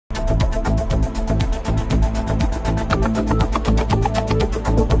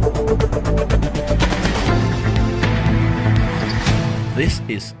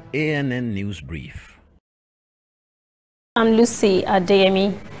is ANN News Brief. I'm Lucy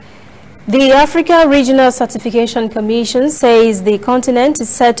Adeyemi. The Africa Regional Certification Commission says the continent is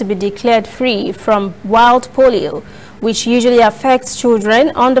set to be declared free from wild polio, which usually affects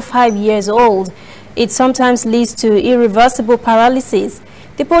children under 5 years old. It sometimes leads to irreversible paralysis.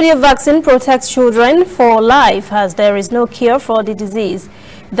 The polio vaccine protects children for life as there is no cure for the disease.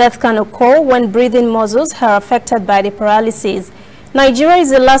 Death can occur when breathing muscles are affected by the paralysis. Nigeria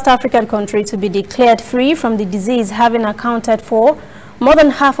is the last African country to be declared free from the disease, having accounted for more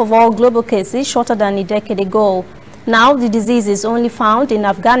than half of all global cases shorter than a decade ago. Now, the disease is only found in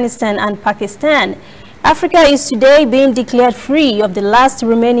Afghanistan and Pakistan. Africa is today being declared free of the last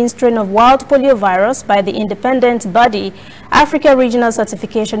remaining strain of wild polio virus by the independent body, Africa Regional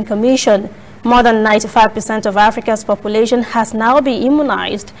Certification Commission. More than 95% of Africa's population has now been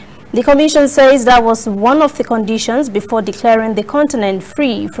immunized. The Commission says that was one of the conditions before declaring the continent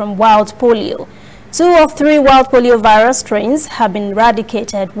free from wild polio. 2 of 3 wild polio virus strains have been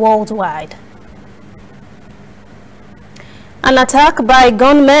eradicated worldwide. An attack by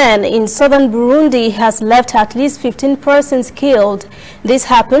gunmen in southern Burundi has left at least 15 persons killed. This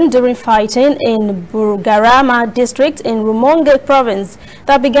happened during fighting in Bugarama district in Rumonge province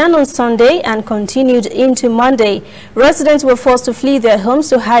that began on Sunday and continued into Monday. Residents were forced to flee their homes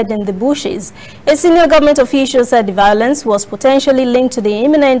to hide in the bushes. A senior government official said the violence was potentially linked to the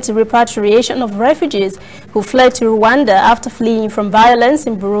imminent repatriation of refugees who fled to Rwanda after fleeing from violence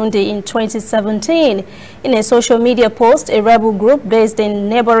in Burundi in 2017. In a social media post, a rebel group based in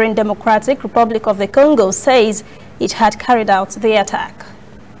neighboring Democratic Republic of the Congo says it had carried out the attack.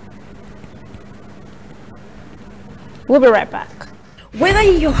 We'll be right back. Whether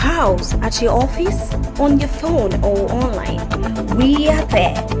in your house, at your office, on your phone or online, we are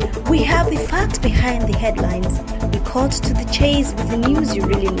there. We have the facts behind the headlines. We cut to the chase with the news you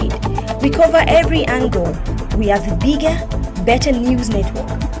really need. We cover every angle. We are the bigger, better news network.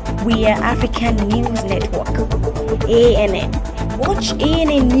 We are African News Network, ANN. Watch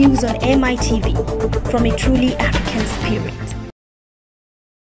ANN News on MITV from a truly African spirit.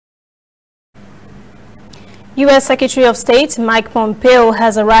 U.S. Secretary of State Mike Pompeo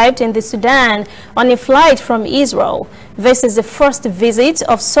has arrived in the Sudan on a flight from Israel. This is the first visit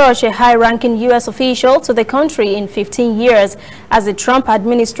of such a high-ranking U.S. official to the country in 15 years as the Trump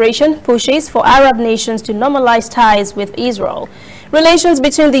administration pushes for Arab nations to normalize ties with Israel. Relations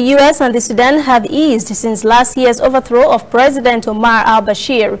between the U.S. and the Sudan have eased since last year's overthrow of President Omar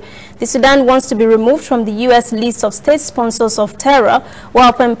Al-Bashir. The Sudan wants to be removed from the U.S. list of state sponsors of terror,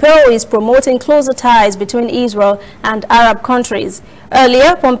 while Pompeo is promoting closer ties between Israel and Arab countries.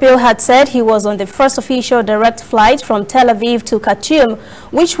 Earlier, Pompeo had said he was on the first official direct flight from Tel Aviv to Khartoum,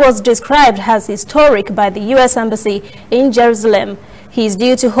 which was described as historic by the U.S. Embassy in Jerusalem. He is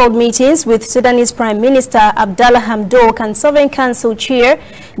due to hold meetings with Sudanese Prime Minister Abdallah Hamdok and Sovereign Council Chair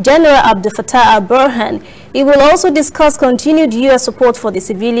General Abdel Fattah Al-Burhan. He will also discuss continued U.S. support for the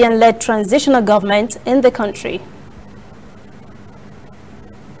civilian-led transitional government in the country.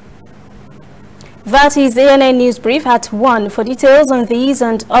 That is ANN News Brief at 1. For details on these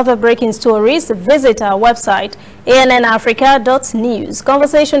and other breaking stories, visit our website, annafrica.news.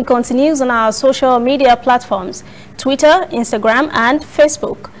 Conversation continues on our social media platforms, Twitter, Instagram, and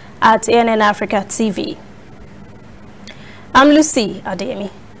Facebook at ANN Africa TV. I'm Lucy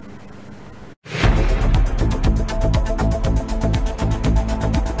Adeyemi.